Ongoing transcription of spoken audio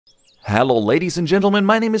Hello ladies and gentlemen,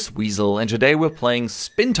 my name is Weasel and today we're playing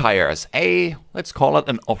SPINTIRES, let's call it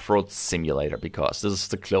an off-road simulator, because this is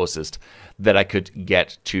the closest that I could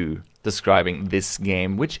get to describing this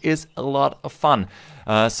game, which is a lot of fun.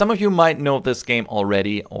 Some of you might know this game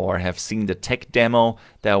already or have seen the tech demo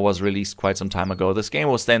that was released quite some time ago. This game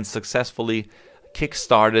was then successfully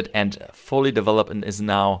kickstarted and fully developed and is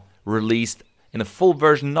now released in a full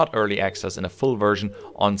version, not early access, in a full version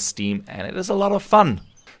on Steam, and it is a lot of fun.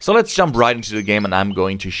 So let's jump right into the game and I'm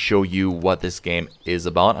going to show you what this game is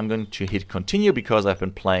about. I'm going to hit continue because I've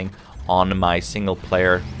been playing on my single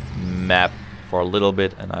player map for a little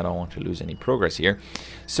bit and I don't want to lose any progress here.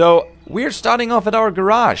 So we're starting off at our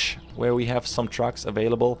garage where we have some trucks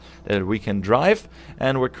available that we can drive,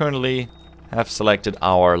 and we currently have selected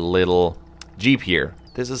our little Jeep here.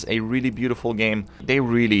 This is a really beautiful game. They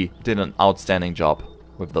really did an outstanding job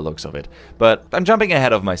with the looks of it. But I'm jumping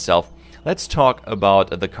ahead of myself. Let's talk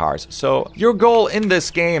about the cars. So your goal in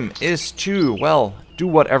this game is to, well, do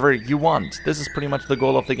whatever you want. This is pretty much the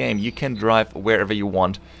goal of the game. You can drive wherever you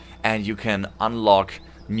want and you can unlock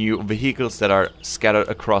new vehicles that are scattered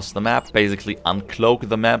across the map. Basically uncloak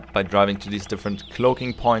the map by driving to these different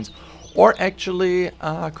cloaking points, or actually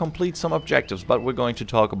complete some objectives, but we're going to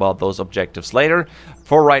talk about those objectives later.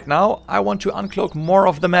 For right now, I want to uncloak more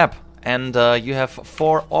of the map, and you have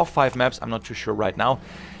 4 or 5 maps, I'm not too sure right now,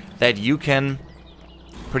 that you can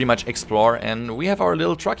pretty much explore. And we have our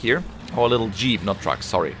little truck here, our little Jeep, not truck,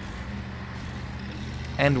 sorry.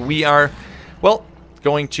 And we are, well,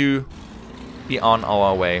 going to be on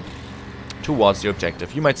our way towards the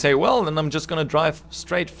objective. You might say, well, then I'm just gonna drive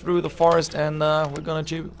straight through the forest and we're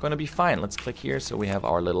gonna be fine. Let's click here so we have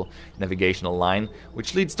our little navigational line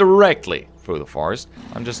which leads directly through the forest.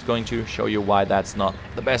 I'm just going to show you why that's not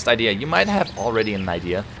the best idea. You might have already an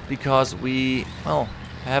idea because we, well,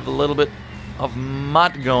 have a little bit of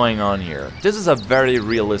mud going on here. This is a very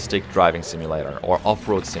realistic driving simulator or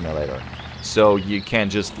off-road simulator. So you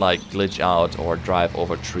can't just like glitch out or drive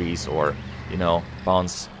over trees or, you know,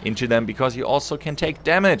 bounce into them, because you also can take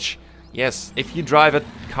damage. Yes, if you drive a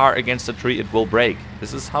car against a tree, it will break.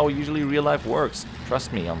 This is how usually real life works.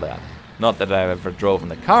 Trust me on that. Not that I've ever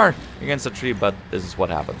driven a car against a tree, but this is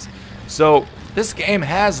what happens. So this game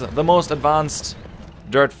has the most advanced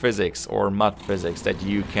dirt physics or mud physics that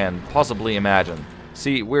you can possibly imagine.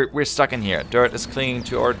 See, we're stuck in here. Dirt is clinging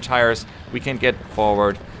to our tires. We can't get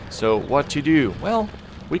forward. So what to do? Well,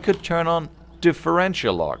 we could turn on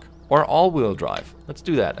differential lock or all-wheel drive. Let's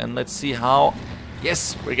do that and let's see how...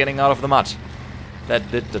 Yes, we're getting out of the mud.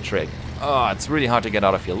 That did the trick. Oh, it's really hard to get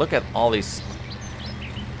out of here. Look at all these...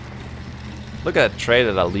 Look at that tray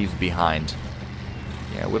that I leave behind.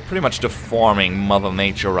 Yeah, we're pretty much deforming Mother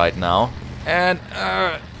Nature right now. And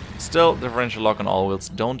still, differential lock on all wheels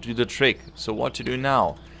don't do the trick. So what to do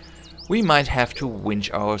now? We might have to winch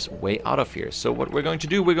our way out of here. So what we're going to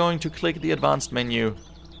do, we're going to click the advanced menu,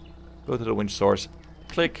 go to the winch source,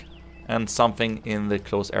 click, and something in the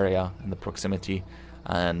close area, in the proximity,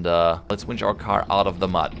 and let's winch our car out of the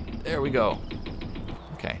mud. There we go.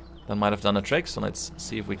 Okay, that might have done a trick, so let's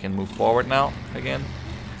see if we can move forward now again.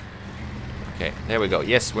 Okay, there we go.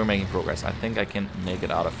 Yes, we're making progress. I think I can make it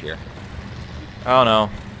out of here. Oh no.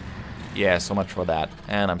 Yeah, so much for that.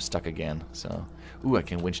 And I'm stuck again, so... Ooh, I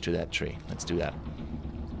can winch to that tree. Let's do that.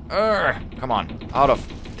 Come on, out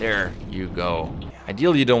of... There you go.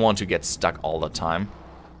 Ideally, you don't want to get stuck all the time.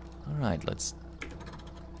 Alright, let's...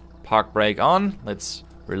 Park brake on. Let's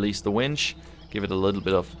release the winch. Give it a little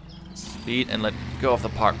bit of speed and let go of the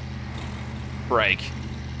park brake.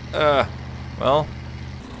 Well...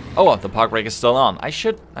 Oh, the park brake is still on. I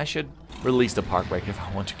should release the park brake if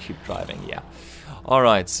I want to keep driving, yeah.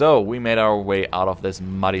 Alright, so we made our way out of this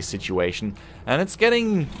muddy situation, and it's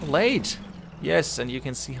getting late. Yes, and you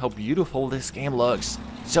can see how beautiful this game looks.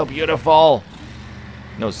 So beautiful!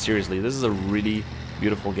 No, seriously, this is a really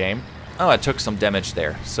beautiful game. Oh, I took some damage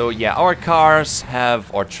there. So yeah, our cars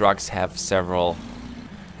have, or trucks have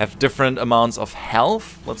different amounts of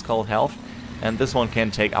health, let's call it health. And this one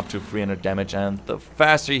can take up to 300 damage, and the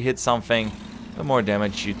faster you hit something, the more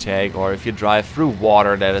damage you take. Or if you drive through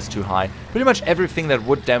water that is too high, pretty much everything that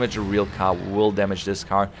would damage a real car will damage this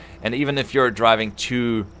car. And even if you're driving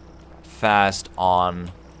too fast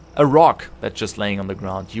on a rock that's just laying on the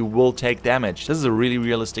ground, you will take damage. This is a really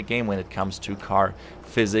realistic game when it comes to car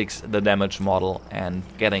physics, the damage model, and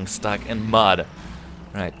getting stuck in mud.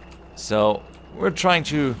 Right, so we're trying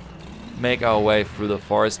to make our way through the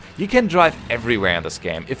forest. You can drive everywhere in this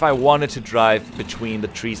game. If I wanted to drive between the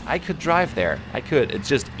trees, I could drive there. I could. It's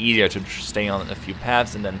just easier to stay on a few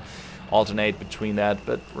paths and then alternate between that.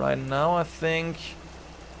 But right now I think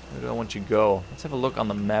Where do I want to go? Let's have a look on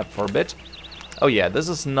the map for a bit. Oh yeah, this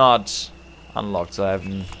is not unlocked, so I have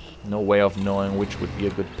no way of knowing which would be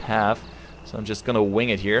a good path. So I'm just gonna wing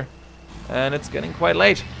it here. And it's getting quite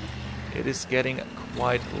late. It is getting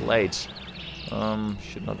quite late.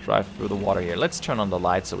 Should not drive through the water here. Let's turn on the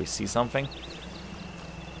light so we see something.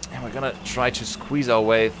 And we're gonna try to squeeze our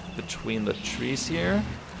way between the trees here.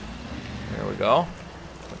 There we go.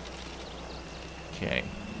 Okay.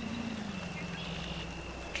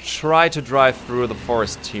 Try to drive through the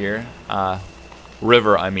forest here.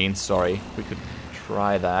 River, I mean, sorry. We could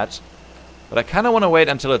try that. But I kind of want to wait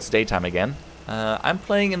until it's daytime again. I'm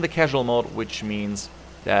playing in the casual mode, which means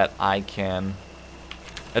that I can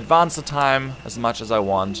advance the time as much as I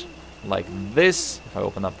want. Like this, if I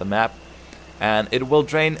open up the map. And it will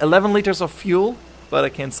drain 11 liters of fuel, but I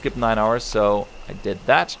can skip 9 hours, so I did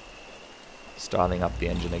that. Starting up the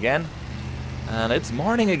engine again. And it's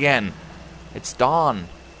morning again. It's dawn.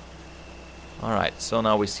 Alright, so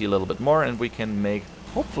now we see a little bit more and we can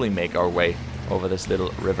hopefully make our way over this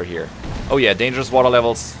little river here. Oh yeah, dangerous water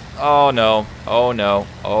levels. Oh no, oh no,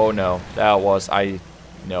 oh no.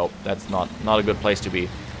 No, that's not a good place to be.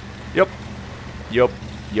 Yup,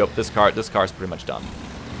 this car's pretty much done.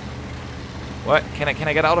 What? Can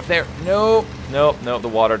I get out of there? No, the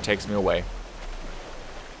water takes me away.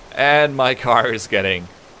 And my car is getting,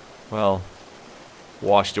 well,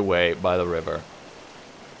 washed away by the river.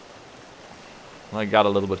 I got a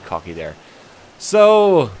little bit cocky there.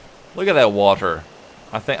 So, look at that water.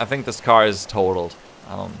 I think this car is totaled.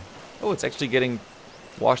 Oh, it's actually getting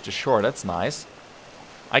washed ashore. That's nice.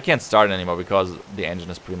 I can't start it anymore because the engine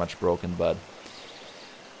is pretty much broken, but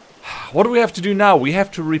what do we have to do now? We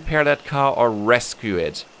have to repair that car or rescue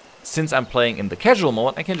it. Since I'm playing in the casual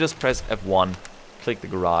mode, I can just press F1, click the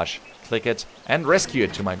garage, click it, and rescue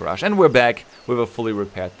it to my garage. And we're back with a fully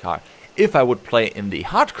repaired car. If I would play in the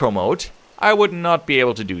hardcore mode, I would not be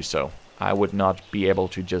able to do so. I would not be able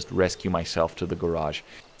to just rescue myself to the garage.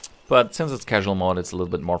 But since it's casual mode, it's a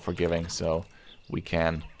little bit more forgiving, so we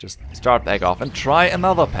can just start back off and try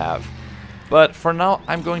another path. But for now,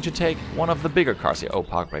 I'm going to take one of the bigger cars here. Oh,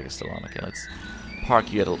 park brake is still on. Okay, let's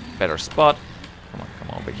park you at a better spot. Come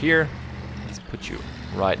over here. Let's put you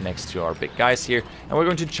right next to our big guys here. And we're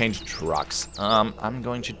going to change trucks. I'm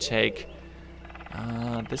going to take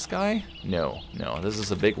this guy? No, this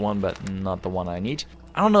is a big one, but not the one I need.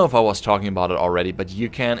 I don't know if I was talking about it already, but you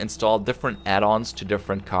can install different add-ons to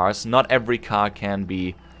different cars. Not every car can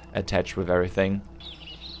be attached with everything.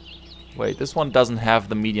 Wait, this one doesn't have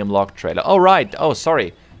the medium log trailer. Oh, right. Oh,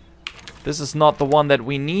 sorry. This is not the one that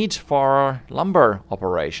we need for our lumber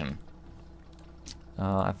operation.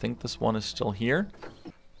 I think this one is still here.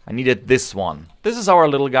 I needed this one. This is our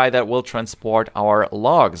little guy that will transport our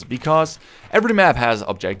logs, because every map has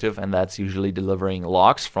objective, and that's usually delivering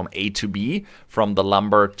logs from A to B, from the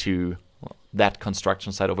lumber to that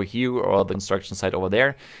construction site over here or the construction site over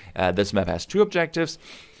there. This map has 2 objectives,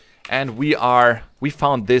 and we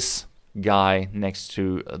found this guy next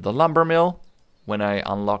to the lumber mill when I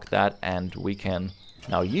unlock that, and we can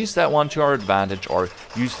now use that one to our advantage, or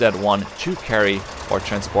use that one to carry or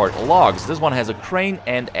transport logs. This one has a crane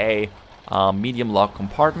and a medium log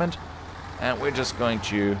compartment, and we're just going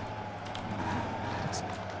to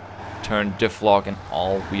turn diff log and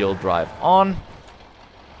all-wheel drive on.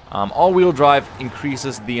 All-wheel drive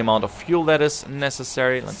increases the amount of fuel that is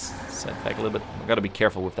necessary. Let's set back a little bit. We've got to be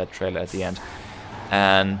careful with that trailer at the end.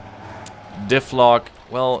 And diff log,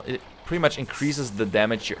 well, it pretty much increases the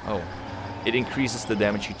damage it increases the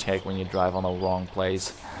damage you take when you drive on the wrong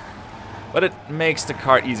place. But it makes the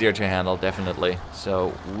car easier to handle, definitely.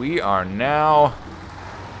 So we are now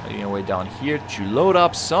making our way down here to load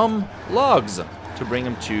up some logs to bring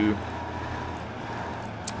them to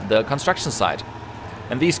the construction site.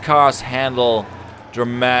 And these cars handle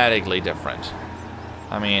dramatically different.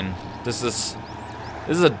 I mean, this is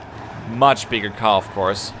a much bigger car, of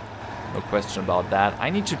course. No question about that. I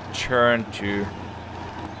need to turn to...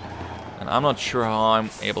 And I'm not sure how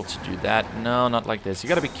I'm able to do that. No, not like this. You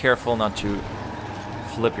gotta be careful not to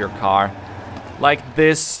flip your car. Like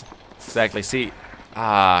this. Exactly. See?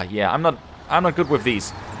 Yeah, I'm not good with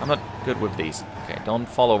these. I'm not good with these. Okay, don't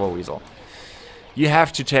fall over, Weasel. You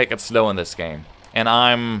have to take it slow in this game. And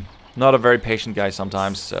I'm not a very patient guy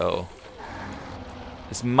sometimes, so...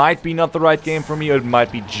 This might be not the right game for me, or it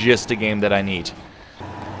might be just a game that I need.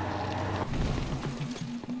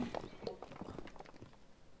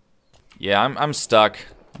 Yeah, I'm stuck.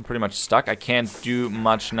 I'm pretty much stuck. I can't do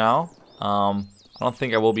much now. I don't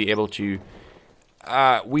think I will be able to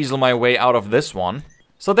weasel my way out of this one.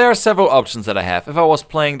 So there are several options that I have. If I was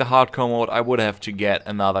playing the hardcore mode, I would have to get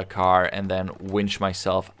another car and then winch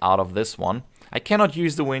myself out of this one. I cannot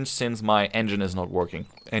use the winch since my engine is not working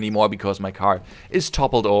anymore because my car is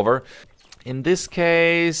toppled over. In this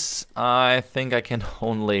case, I think I can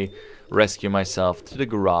only rescue myself to the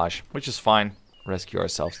garage, which is fine. Rescue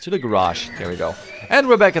ourselves to the garage. There we go. And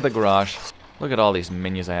we're back at the garage. Look at all these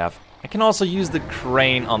menus I have. I can also use the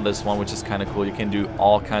crane on this one, which is kind of cool. You can do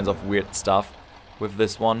all kinds of weird stuff with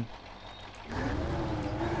this one.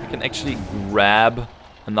 You can actually grab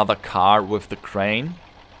another car with the crane.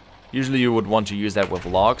 Usually you would want to use that with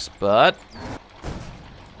logs, but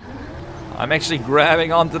I'm actually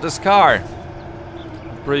grabbing onto this car.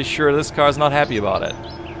 I'm pretty sure this car is not happy about it.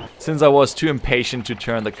 Since I was too impatient to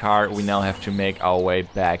turn the car, we now have to make our way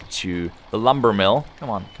back to the lumber mill.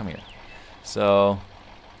 Come on, come here. So,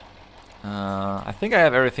 I think I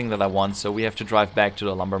have everything that I want, so we have to drive back to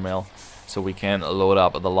the lumber mill so we can load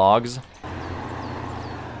up the logs.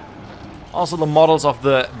 Also, the models of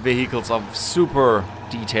the vehicles are super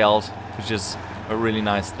detailed, which is a really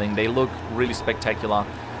nice thing. They look really spectacular.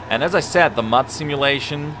 And as I said, the mud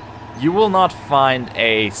simulation, you will not find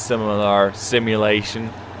a similar simulation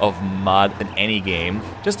of mud in any game.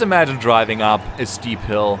 Just imagine driving up a steep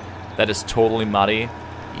hill that is totally muddy.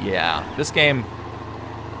 Yeah, this game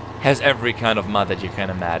has every kind of mud that you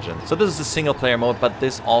can imagine. So this is the single player mode, but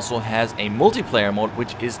this also has a multiplayer mode,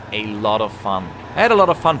 which is a lot of fun. I had a lot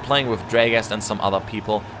of fun playing with Dragast and some other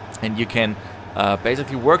people, and you can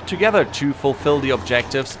basically work together to fulfill the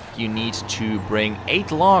objectives. You need to bring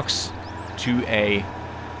 8 logs to a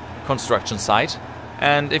construction site,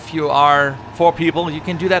 and if you are 4 people, you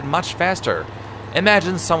can do that much faster.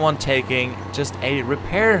 Imagine someone taking just a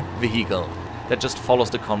repair vehicle that just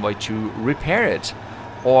follows the convoy to repair it.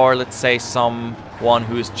 Or let's say someone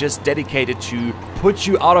who is just dedicated to put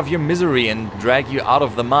you out of your misery and drag you out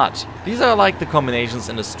of the mud. These are like the combinations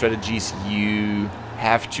and the strategies you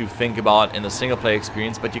have to think about in a single player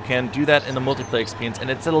experience, but you can do that in a multiplayer experience,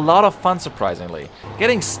 and it's a lot of fun, surprisingly.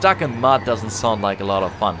 Getting stuck in mud doesn't sound like a lot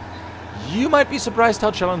of fun. You might be surprised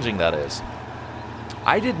how challenging that is.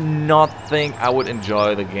 I did not think I would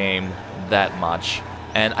enjoy the game that much.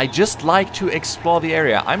 And I just like to explore the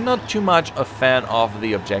area. I'm not too much a fan of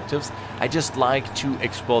the objectives. I just like to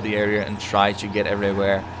explore the area and try to get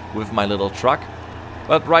everywhere with my little truck.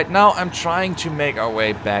 But right now I'm trying to make our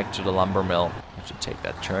way back to the lumber mill. I have to take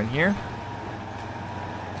that turn here.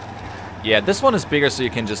 Yeah, this one is bigger so you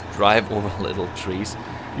can just drive over little trees.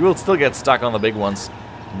 You will still get stuck on the big ones,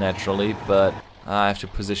 naturally, but I have to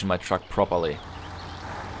position my truck properly.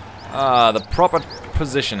 The proper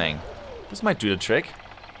positioning. This might do the trick.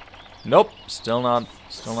 Nope, still not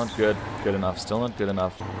good enough, still not good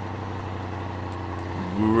enough.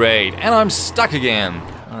 Great, and I'm stuck again.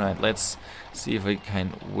 Alright, let's see if we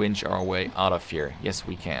can winch our way out of here. Yes,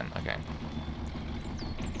 we can, okay.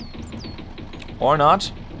 Or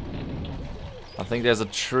not. I think there's a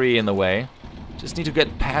tree in the way. Just need to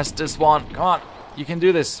get past this one. Come on, you can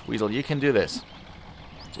do this, Weasel, you can do this.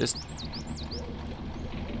 Just...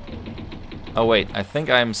 Oh wait, I think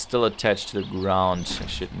I'm still attached to the ground. I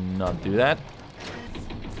should not do that.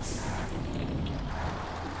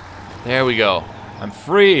 There we go. I'm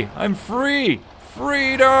free! I'm free!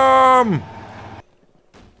 Freedom!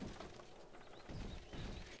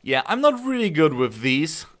 Yeah, I'm not really good with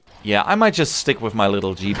these. Yeah, I might just stick with my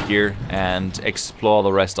little Jeep here and explore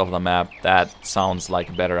the rest of the map. That sounds like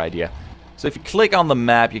a better idea. So if you click on the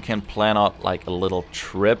map, you can plan out like a little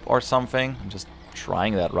trip or something. I'm just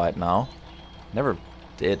trying that right now. Never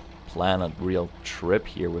did plan a real trip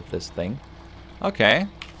here with this thing. Okay.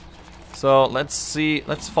 So let's see,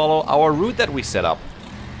 let's follow our route that we set up.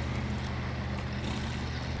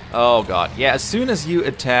 Oh god, yeah, as soon as you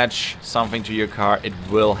attach something to your car, it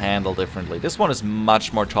will handle differently. This one is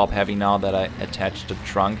much more top heavy now that I attached the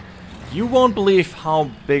trunk. You won't believe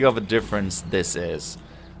how big of a difference this is.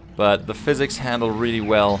 But the physics handle really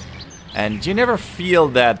well, and you never feel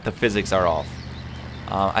that the physics are off.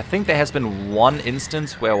 I think there has been one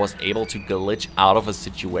instance where I was able to glitch out of a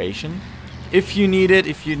situation. If you need it,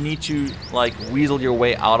 if you need to like weasel your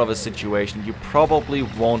way out of a situation, you probably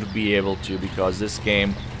won't be able to because this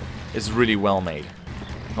game is really well made.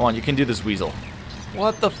 Come on, you can do this, Weasel.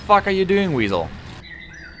 What the fuck are you doing, Weasel?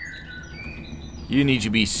 You need to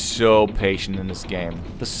be so patient in this game.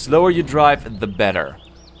 The slower you drive, the better.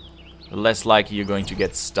 The less likely you're going to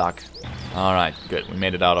get stuck. Alright, good, we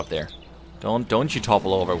made it out of there. Don't you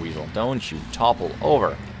topple over, Weasel. Don't you topple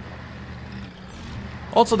over.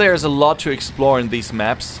 Also, there's a lot to explore in these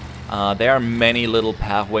maps. There are many little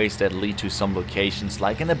pathways that lead to some locations,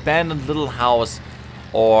 like an abandoned little house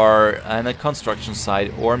or in a construction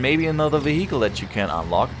site, or maybe another vehicle that you can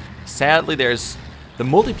unlock. Sadly, there's the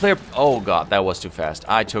multiplayer. Oh god, that was too fast.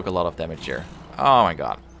 I took a lot of damage here. Oh my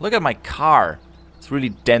god. Look at my car. It's really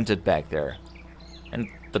dented back there. And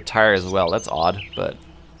the tire as well. That's odd, but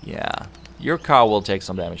yeah. Your car will take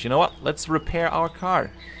some damage. You know what? Let's repair our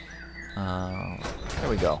car. There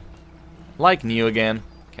we go. Like new again.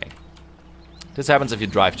 Okay. This happens if you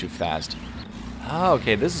drive too fast. Ah,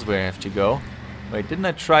 okay, this is where I have to go. Wait, didn't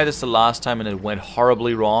I try this the last time and it went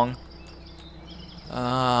horribly wrong?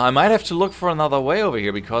 I might have to look for another way over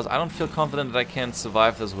here because I don't feel confident that I can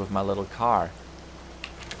survive this with my little car.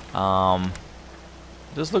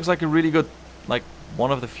 This looks like a really good, like,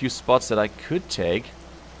 one of the few spots that I could take.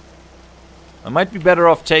 I might be better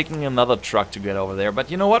off taking another truck to get over there,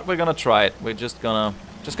 but you know what? We're gonna try it. We're just gonna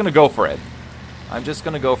go for it. I'm just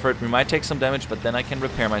gonna go for it. We might take some damage, but then I can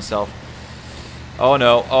repair myself. Oh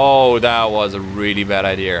no. Oh, that was a really bad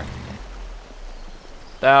idea.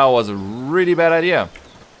 That was a really bad idea.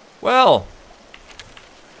 Well,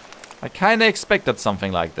 I kinda expected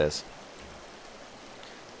something like this.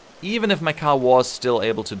 Even if my car was still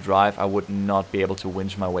able to drive, I would not be able to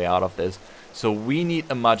winch my way out of this. So we need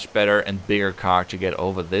a much better and bigger car to get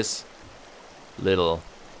over this little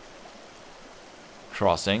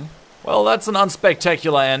crossing. Well, that's an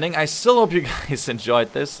unspectacular ending. I still hope you guys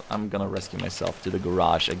enjoyed this. I'm gonna rescue myself to the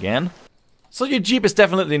garage again. So your Jeep is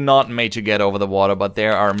definitely not made to get over the water, but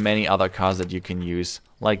there are many other cars that you can use,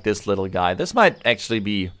 like this little guy. This might actually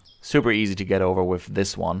be super easy to get over with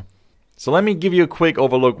this one. So let me give you a quick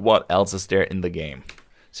overlook what else is there in the game.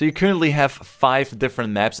 So you currently have 5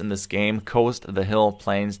 different maps in this game: Coast, the Hill,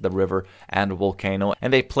 Plains, the River, and Volcano.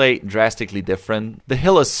 And they play drastically different. The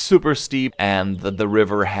hill is super steep, and the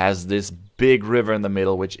river has this big river in the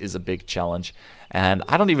middle, which is a big challenge. And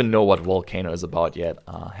I don't even know what Volcano is about yet.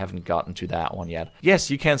 Haven't gotten to that one yet. Yes,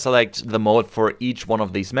 you can select the mode for each one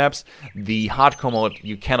of these maps. The hardcore mode,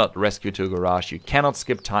 you cannot rescue to a garage, you cannot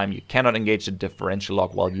skip time, you cannot engage the differential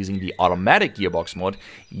lock while using the automatic gearbox mode.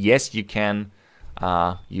 Yes, you can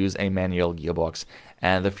use a manual gearbox,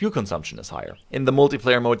 and the fuel consumption is higher. In the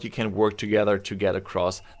multiplayer mode, you can work together to get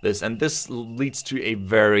across this, and this leads to a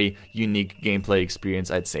very unique gameplay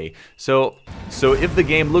experience, I'd say. So if the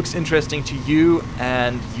game looks interesting to you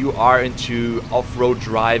and you are into off-road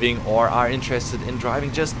driving or are interested in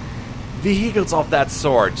driving just vehicles of that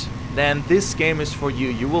sort, then this game is for you.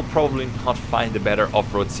 You will probably not find a better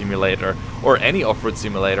off-road simulator, or any off-road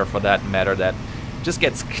simulator for that matter, that just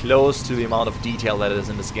gets close to the amount of detail that is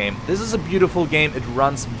in this game. This is a beautiful game, it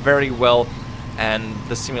runs very well, and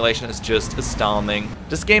the simulation is just astounding.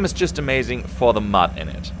 This game is just amazing for the mud in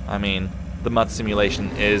it. I mean, the mud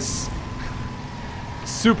simulation is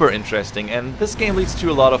super interesting, and this game leads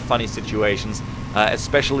to a lot of funny situations,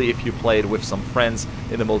 especially if you play it with some friends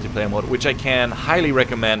in the multiplayer mode, which I can highly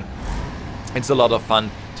recommend. It's a lot of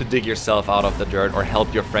fun to dig yourself out of the dirt or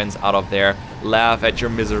help your friends out of there, laugh at your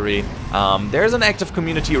misery. There's an active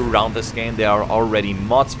community around this game. There are already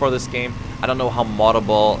mods for this game. I don't know how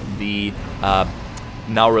moddable the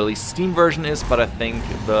now released Steam version is, but I think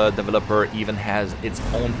the developer even has its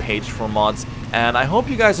own page for mods. And I hope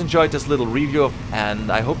you guys enjoyed this little review,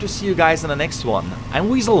 and I hope to see you guys in the next one. I'm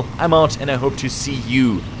Weasel, I'm out, and I hope to see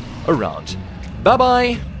you around. Bye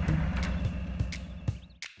bye!